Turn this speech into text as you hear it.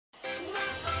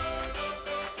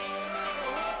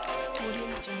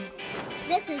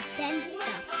This is Ben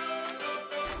stuff.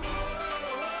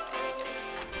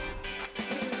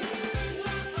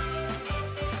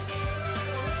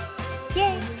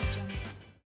 Yay!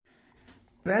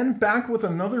 Ben, back with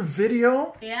another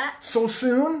video? Yeah. So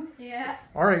soon? Yeah.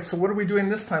 Alright, so what are we doing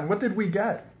this time? What did we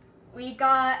get? We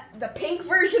got the pink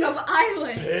version of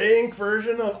Eilik. Pink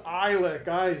version of Eilik.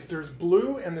 Guys, there's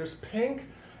blue and there's pink.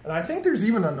 And I think there's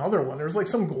even another one. There's like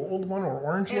some gold one or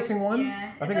orange looking one.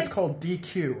 Yeah. I think it's called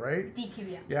DQ, right?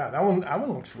 DQ, yeah. Yeah, that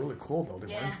one looks really cool though,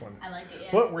 the orange one. I like it, yeah.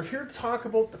 But we're here to talk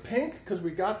about the pink because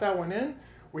we got that one in.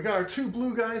 We got our two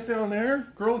blue guys down there,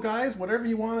 girl guys, whatever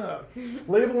you want to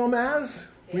label them as.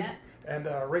 Yeah. And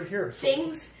right here. So,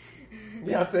 Things.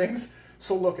 Yeah, things.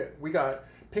 So look we got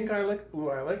pink Eilik, blue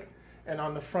Eilik, and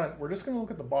on the front, we're just going to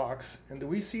look at the box. And do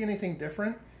we see anything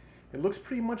different? It looks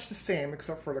pretty much the same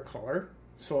except for the color.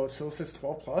 So it still says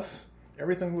 12 plus.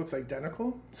 Everything looks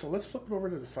identical. So let's flip it over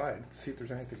to the side to see if there's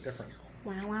anything different.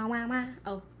 Wow, wow, wow, wow.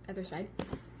 Oh, other side.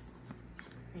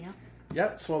 Yeah.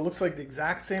 Yeah, so it looks like the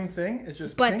exact same thing. It's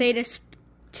just But pink. they just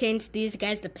changed these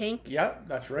guys to pink. Yeah,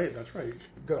 that's right. That's right.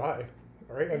 Good eye.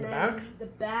 All right, and the back? The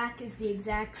back is the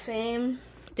exact same.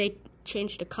 They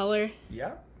changed the color.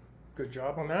 Yeah, good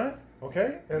job on that.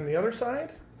 Okay, and the other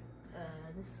side?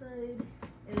 This side.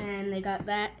 And then they got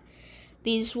that.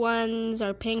 These ones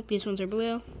are pink. These ones are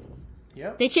blue.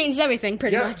 Yeah. They changed everything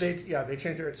pretty much. They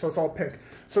changed it. So it's all pink.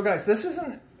 So guys, this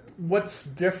isn't what's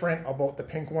different about the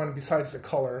pink one besides the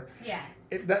color. Yeah.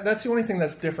 That's the only thing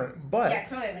that's different. But Yeah,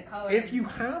 totally the color. if you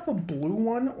have a blue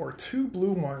one or two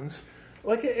blue ones,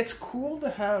 like it's cool to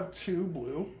have two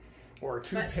blue or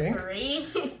two pink. Three.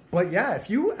 But yeah, if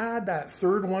you add that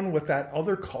third one with that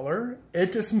other color,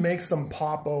 it just makes them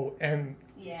pop out and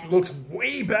looks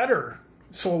way better.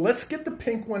 So let's get the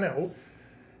pink one out,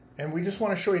 and we just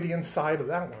want to show you the inside of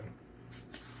that one.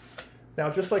 Now,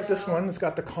 just like this one, it's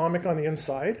got the comic on the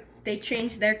inside. They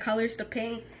changed their colors to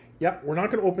pink. Yeah, we're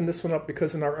not going to open this one up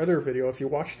because in our other video, if you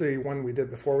watch the one we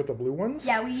did before with the blue ones.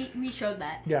 Yeah, we showed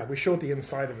that. Yeah, we showed the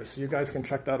inside of it, so you guys can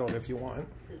check that out if you want.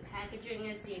 The packaging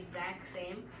is the exact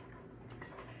same.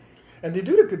 And they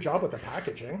did a good job with the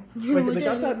packaging. Like, they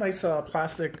got that nice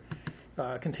plastic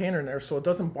container in there so it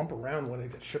doesn't bump around when it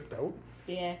gets shipped out.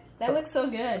 Yeah, that looks so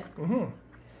good. Mm-hmm.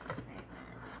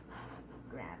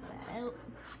 Grab that out.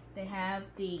 They have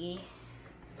the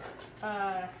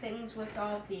things with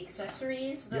all the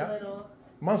accessories. The little.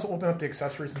 Might as well open up the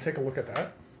accessories and take a look at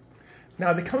that. Now,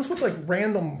 it comes with like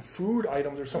random food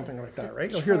items or something like that,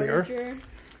 right? Oh, here they are.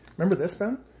 Remember this,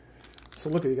 Ben? So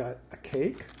look, you got a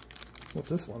cake. What's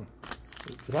this one?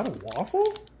 Is that a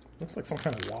waffle? Looks like some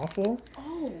kind of waffle.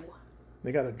 Oh.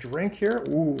 They got a drink here.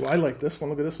 Ooh, I like this one.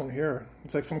 Look at this one here.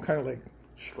 It's like some kind of like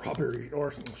strawberry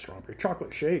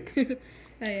chocolate shake. Oh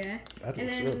yeah. That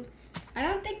looks good. I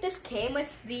don't think this came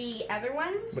with the other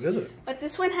ones. What is it? But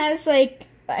this one has like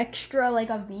extra like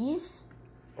of these.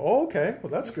 Oh, okay.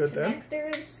 Well, that's good then.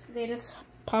 Connectors. They just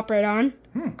pop right on.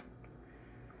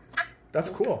 That's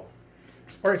cool.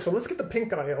 All right, so let's get the pink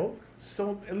guy out.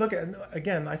 So look at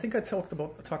again. I think I talked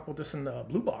about this in the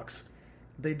blue box.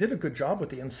 They did a good job with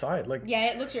the inside. Like,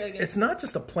 yeah, it looks really good. It's not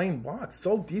just a plain box. It's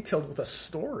all detailed with a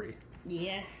story.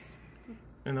 Yeah.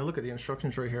 And then look at the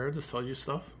instructions right here. It just tells you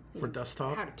stuff for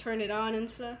desktop. How to turn it on and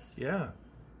stuff. Yeah.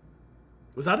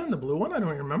 Was that in the blue one? I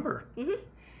don't remember. Mm-hmm.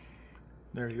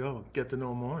 There you go. Get to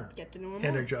know more. Get to know more.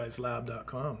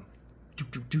 EnergizeLab.com.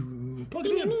 Plug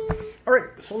it in. All right,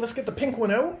 so let's get the pink one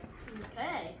out.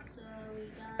 Okay. So we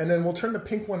got... And then we'll turn the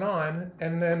pink one on,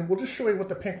 and then we'll just show you what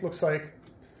the pink looks like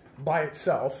by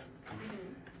itself.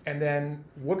 And then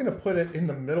we're going to put it in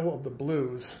the middle of the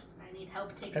blues. I need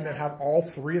help taking and then have all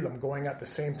three of them going at the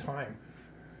same time.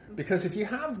 Because if you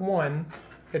have one,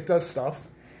 it does stuff.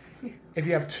 If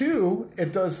you have two,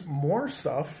 it does more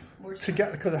stuff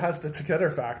together because it has the together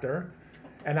factor.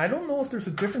 And I don't know if there's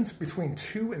a difference between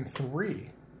 2 and 3.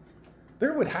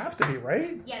 There would have to be,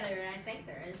 right? Yeah, I think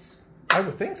there is. I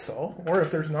would think so. Or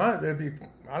if there's not, it'd be,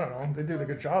 I don't know, they did a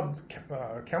good job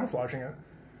camouflaging it.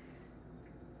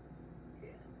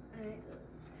 Alright,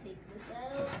 let's take this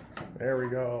out. There we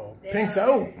go. Pink's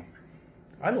out.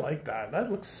 I like that.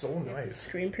 That looks so nice.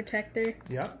 Screen protector.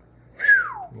 Yep.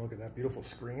 Look at that beautiful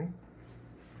screen.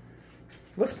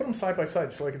 Let's put them side by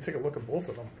side so I can take a look at both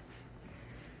of them.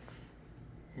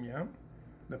 Yeah.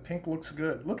 The pink looks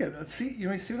good. Look at it. See,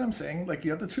 you see what I'm saying? Like,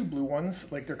 you have the two blue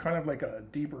ones. Like, they're kind of like a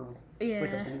deeper,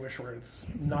 like a bluish where it's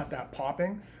not that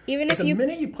popping. Even but if the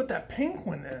minute you put that pink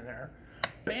one in there,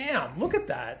 bam! Look at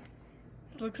that.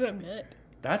 It looks so good.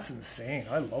 That's insane.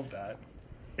 I love that.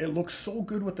 It looks so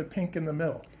good with the pink in the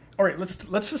middle. All right, let's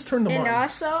just turn them on. And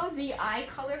also, the eye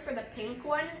color for the pink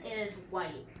one is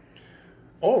white.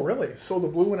 Oh, really? So the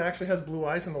blue one actually has blue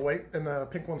eyes and the white and the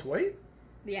pink one's white?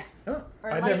 Yeah. Oh,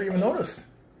 Or I light never even pink. noticed.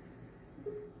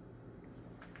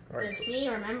 All right. So see,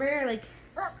 remember, like.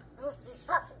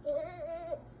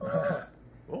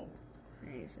 Oh.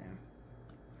 Okay, so.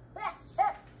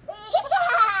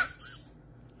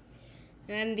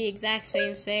 And the exact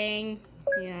same thing.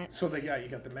 Yeah. So yeah, you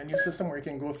got the menu system where you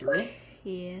can go through.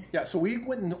 Yeah. Yeah, so we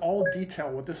went in all detail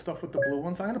with this stuff with the blue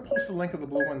ones. I'm going to post the link of the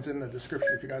blue ones in the description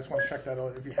if you guys want to check that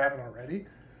out if you haven't already.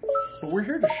 But we're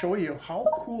here to show you how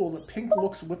cool the pink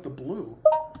looks with the blue.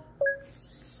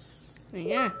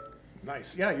 Yeah.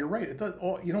 Nice. Yeah, you're right. It does.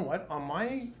 Oh, you know what? On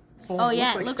my phone, Oh,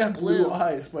 yeah, it it looks looks like blue blue.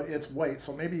 eyes, but it's white.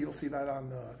 So maybe you'll see that on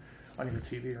your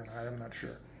TV or not. I'm not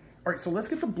sure. All right, so let's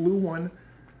get the blue one.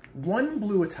 One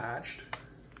blue attached,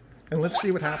 and let's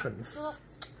see what happens.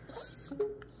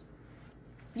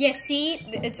 Yeah, see?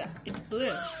 It's blue.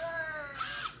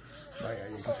 Oh, yeah,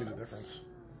 you can see the difference.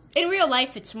 In real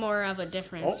life, it's more of a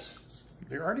difference. Oh,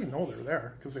 they already know they're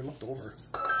there because they looked over.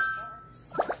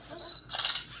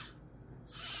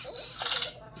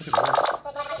 Look at this.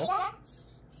 Oh.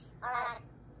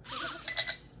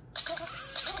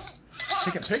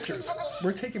 Taking pictures.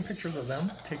 We're taking pictures of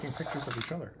them, taking pictures of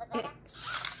each other.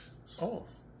 Oh,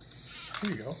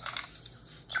 here you go.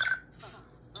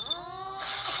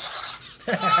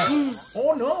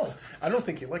 Oh no, I don't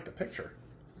think you liked the picture.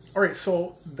 All right,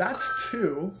 so that's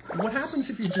 2. What happens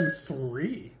if you do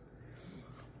 3?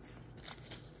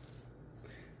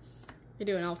 You're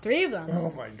doing all 3 of them.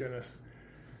 Oh my goodness.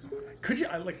 Could you,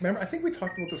 remember, I think we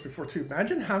talked about this before too.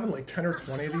 Imagine having like 10 or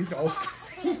 20 of these all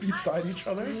beside each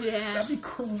other. Yeah. That'd be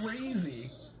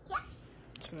crazy.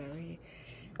 Sorry.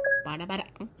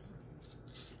 Bada.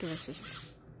 This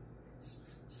is.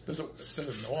 Does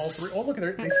it know all 3? Oh, look at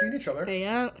it. They see each other.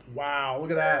 Yeah. Wow, look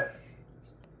at that.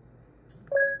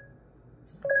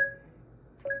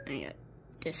 I got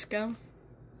disco.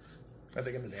 Are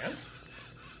they going to dance?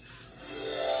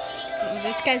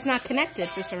 This guy's not connected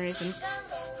for some reason.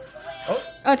 Oh,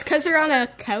 Oh, it's because they're on a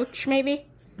couch, maybe?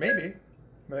 maybe.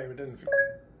 Maybe it didn't. Give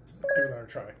it another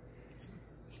try.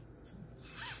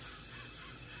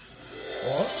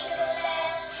 Oh.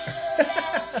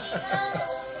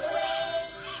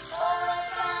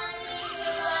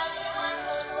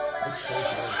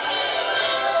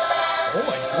 Oh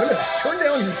my goodness, turn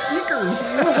down your speakers.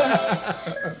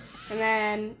 And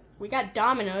then we got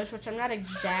dominoes, which I'm not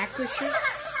exactly sure.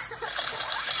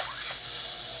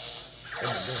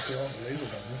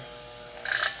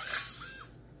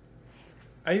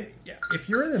 Yeah, if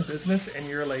you're in a business and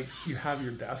you're like, you have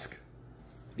your desk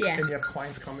Yeah. and you have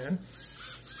clients come in,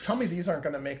 tell me these aren't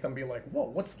going to make them be like, whoa,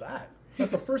 what's that?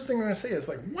 That's the first thing they're going to say is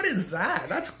like, what is that?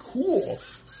 That's cool.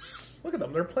 Look at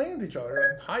them. They're playing with each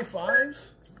other. High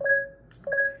fives.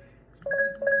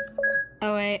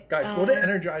 Oh, wait. Guys, go to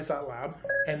Energize Lab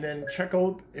and then check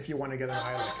out if you want to get an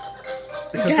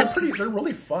Eilik. Because they're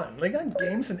really fun. They got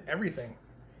games and everything.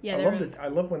 Yeah, I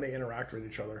love when they interact with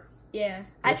each other. Yeah.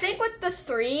 I think with the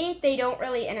 3, they don't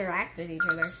really interact with each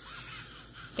other.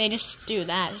 They just do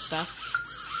that stuff.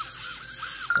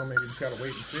 Well, maybe you just gotta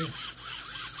wait and see.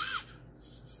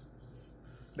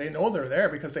 They know they're there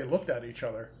because they looked at each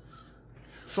other.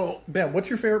 So, Ben, what's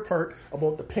your favorite part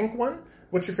about the pink one?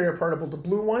 What's your favorite part about the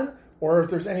blue one? Or if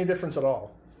there's any difference at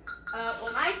all?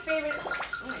 Well, my favorite...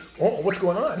 Oh, what's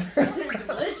going on?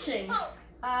 Glitching.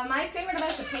 My favorite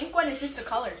about the pink one is just the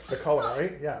colors. The color,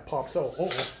 right? Yeah, it pops out. Oh,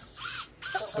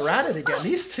 they're at it again.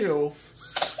 These two.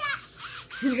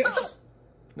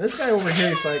 This guy over here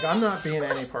is like, I'm not being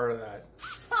any part of that.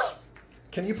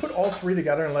 Can you put all 3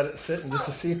 together and let it sit and just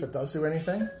to see if it does do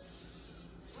anything?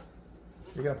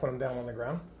 You're going to put them down on the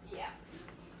ground? Yeah.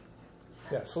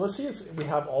 Yeah, so let's see if we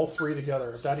have all 3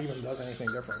 together, if that even does anything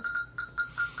different.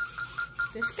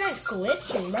 This guy's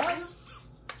glitching, man.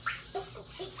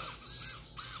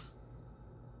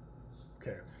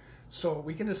 Okay, so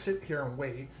we can just sit here and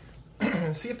wait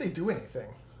and see if they do anything.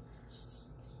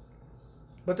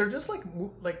 But they're just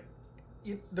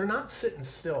they're not sitting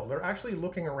still. They're actually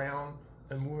looking around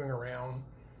and moving around.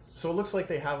 So it looks like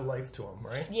they have life to them,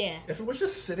 right? Yeah. If it was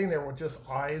just sitting there with just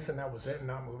eyes and that was it and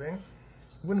not moving, it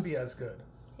wouldn't be as good.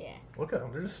 Yeah. Look at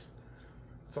them. It's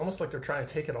almost like they're trying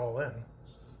to take it all in.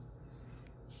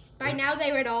 By now,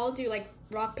 they would all do, like,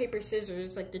 rock, paper,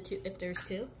 scissors, like the 2, if there's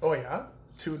 2. Oh, yeah?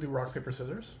 2 do rock, paper,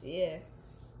 scissors? Yeah.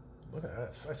 Look at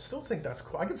that. I still think that's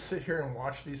cool. I could sit here and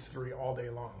watch these 3 all day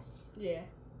long. Yeah.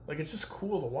 Like, it's just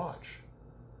cool to watch.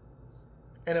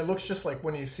 And it looks just like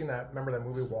when you've seen that, remember that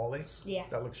movie WALL-E? Yeah.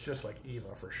 That looks just like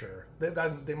Eva for sure.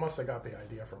 They must have got the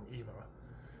idea from Eva.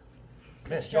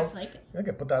 Man, It's just like it. I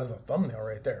could put that as a thumbnail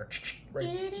right there.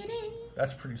 Right.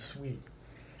 That's pretty sweet.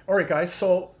 All right, guys.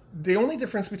 So the only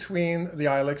difference between the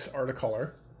Eiliks are the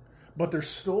color, but they're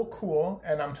still cool.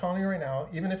 And I'm telling you right now,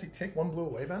 even if you take one blue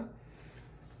away, Ben,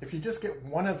 if you just get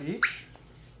one of each,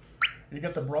 you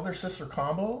get the brother-sister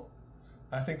combo.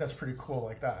 I think that's pretty cool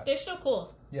like that. They're so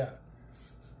cool. Yeah.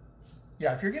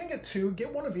 Yeah, if you're going to get two,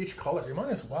 get one of each color. You might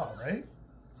as well, right?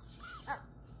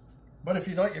 But if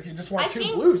you don't, if you just want two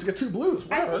blues, get two blues,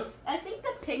 whatever. I think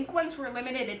the pink ones were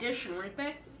limited edition, weren't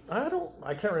they?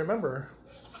 I can't remember.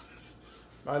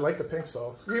 I like the pinks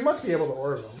though. You must be able to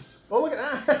order them. Oh, look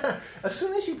at that. As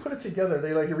soon as you put it together,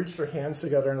 they like reach their hands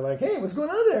together and they're like, hey, what's going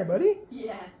on there, buddy?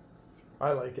 Yeah.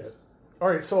 I like it. All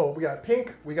right, so we got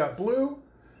pink, we got blue,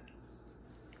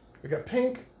 we got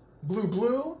pink,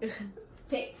 blue,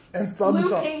 Pink. and thumbs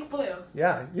Blue, up. pink, blue.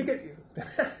 Yeah, you get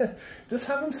just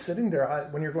have them sitting there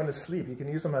when you're going to sleep. You can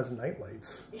use them as night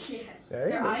lights. Yeah. Yeah,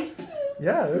 Their eyes.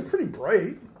 yeah, they're pretty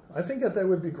bright. I think that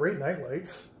would be great night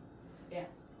lights. Yeah.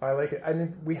 I like it. I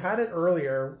mean, we had it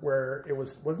earlier where it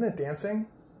wasn't it dancing?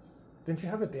 Didn't you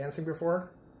have it dancing before?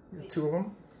 Two of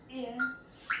them? Yeah.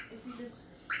 If you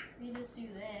just do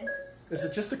this. Is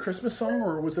it just the Christmas song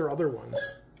or was there other ones?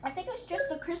 I think it's just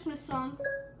the Christmas song.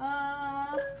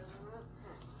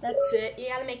 That's it. You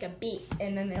gotta make a beat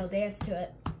and then they'll dance to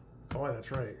it. Oh,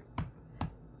 that's right.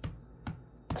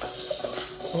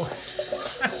 Oh.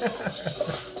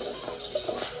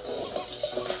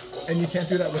 And you can't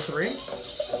do that with three?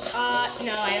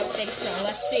 No, I don't think so.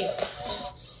 Let's see.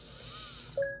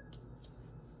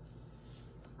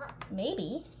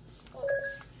 Maybe.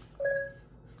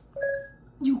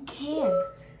 You can.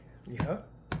 Yeah.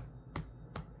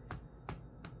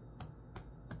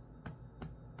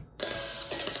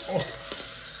 Oh.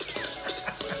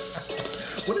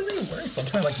 What are they wearing? Some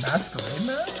kind of like masquerade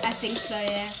mask? I think so,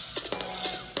 yeah.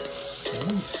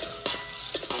 Ooh.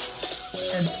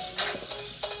 And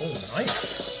oh,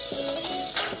 nice.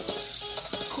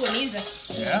 Cool music.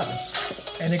 Yeah.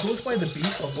 And it goes by the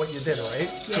beat of what you did, right?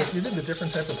 Yeah. So if you did a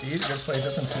different type of beat, it would play a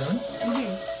different tune.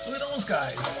 Mm-hmm. Look at those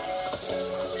guys.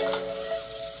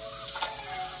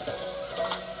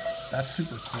 That's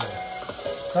super cool.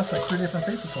 That's like 3 different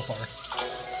faces so far.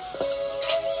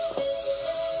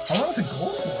 How long does it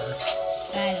go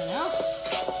for? I don't know.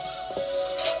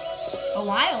 A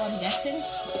while, I'm guessing.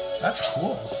 That's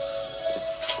cool.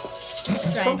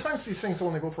 Strange. Sometimes these things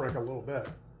only go for like a little bit.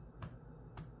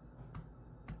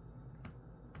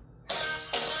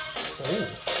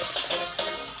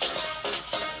 Oh.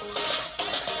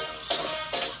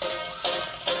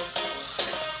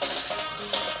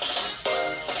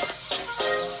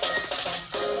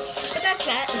 But that's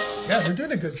that. Yeah, they're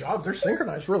doing a good job. They're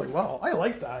synchronized really well. I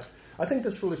like that. I think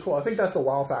that's really cool. I think that's the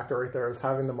wow factor right there, is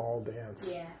having them all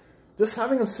dance. Yeah. Just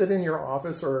having them sit in your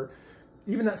office or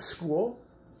even at school,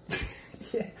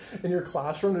 in your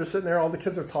classroom, they're sitting there, all the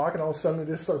kids are talking, all of a sudden they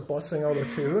just start busting out a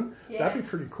tune. Yeah. That'd be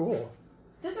pretty cool.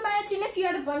 Just imagine if you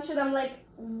had a bunch of them, like,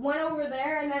 one over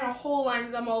there and then a whole line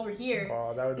of them over here.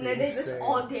 Oh, that would be And then they insane. just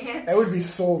all dance. It would be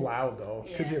so loud, though.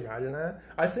 Yeah. Could you imagine that?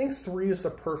 I think 3 is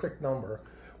the perfect number.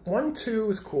 1,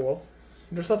 2 is cool.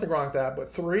 There's nothing wrong with that.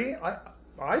 But 3,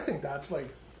 I think that's like...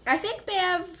 I think they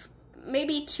have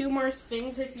maybe 2 more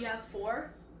things if you have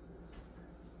 4.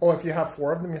 Oh, if you have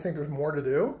 4 of them, you think there's more to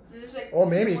do? There's like Oh,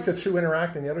 maybe 2 more. the 2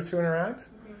 interact and the other 2 interact?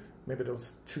 Mm-hmm. Maybe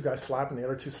those 2 guys slap and the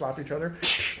other 2 slap each other?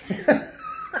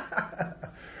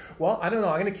 Well, I don't know.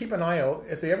 I'm going to keep an eye out.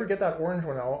 If they ever get that orange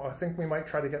one out, I think we might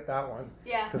try to get that one.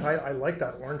 Yeah. Because I like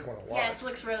that orange one a lot. Yeah, it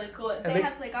looks really cool. And They they-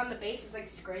 have, like, on the base, it's like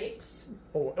scrapes.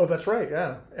 Oh, that's right,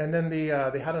 yeah. And then they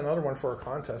had another one for a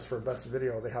contest for best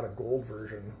video. They had a gold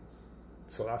version.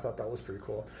 So I thought that was pretty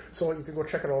cool. So you can go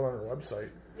check it out on our website.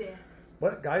 Yeah.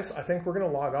 But guys, I think we're going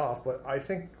to log off. But I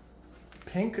think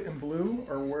pink and blue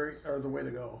are the way to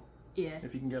go. Yeah.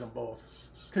 If you can get them both.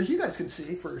 Because you guys can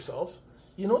see for yourselves.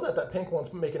 You know that pink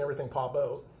one's making everything pop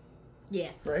out.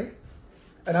 Yeah. Right?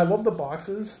 And I love the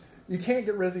boxes. You can't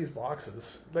get rid of these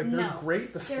boxes. Like, they're No.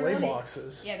 great display They're really-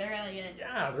 boxes. Yeah, they're really good.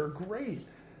 Yeah, they're great.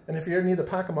 And if you ever need to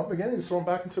pack them up again, you just throw them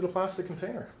back into the plastic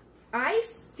container. I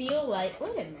feel like...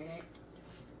 Wait a minute.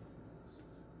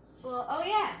 Well, oh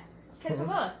yeah. Because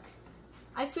look.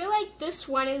 I feel like this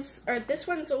one's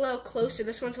a little closer.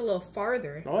 This one's a little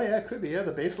farther. Oh yeah, it could be. Yeah,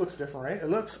 the base looks different, right? It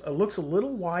looks a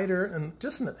little wider, and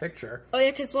just in the picture. Oh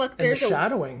yeah, because look, And there's the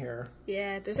shadowing here.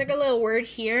 Yeah, there's like a little word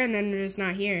here, and then there's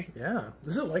not here. Yeah.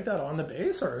 Is it like that on the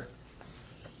base, or?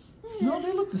 No,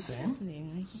 they look the same.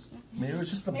 Maybe it was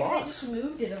just the Maybe they box. just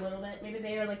moved it a little bit. Maybe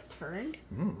they are like turned.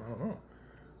 I don't know.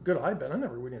 Good eye, Ben. I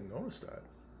never really noticed that.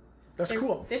 That's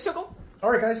cool. They're so cool. All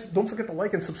right, guys. Don't forget to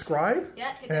like and subscribe.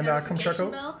 Yeah, hit the And come check notification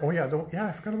out. bell. Oh yeah,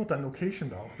 I forgot about that notification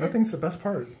bell. That thing's the best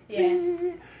part.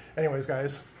 Yeah. Anyways,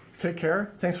 guys, take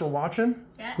care. Thanks for watching.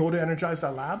 Yeah. Go to Energize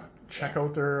Lab. Check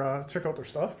out their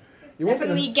stuff. You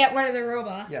Definitely get one of the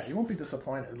robots. Yeah, you won't be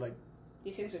disappointed. Like,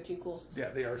 these things are too cool. yeah,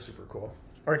 they are super cool.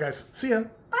 All right, guys. See ya.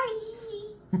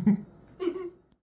 Bye.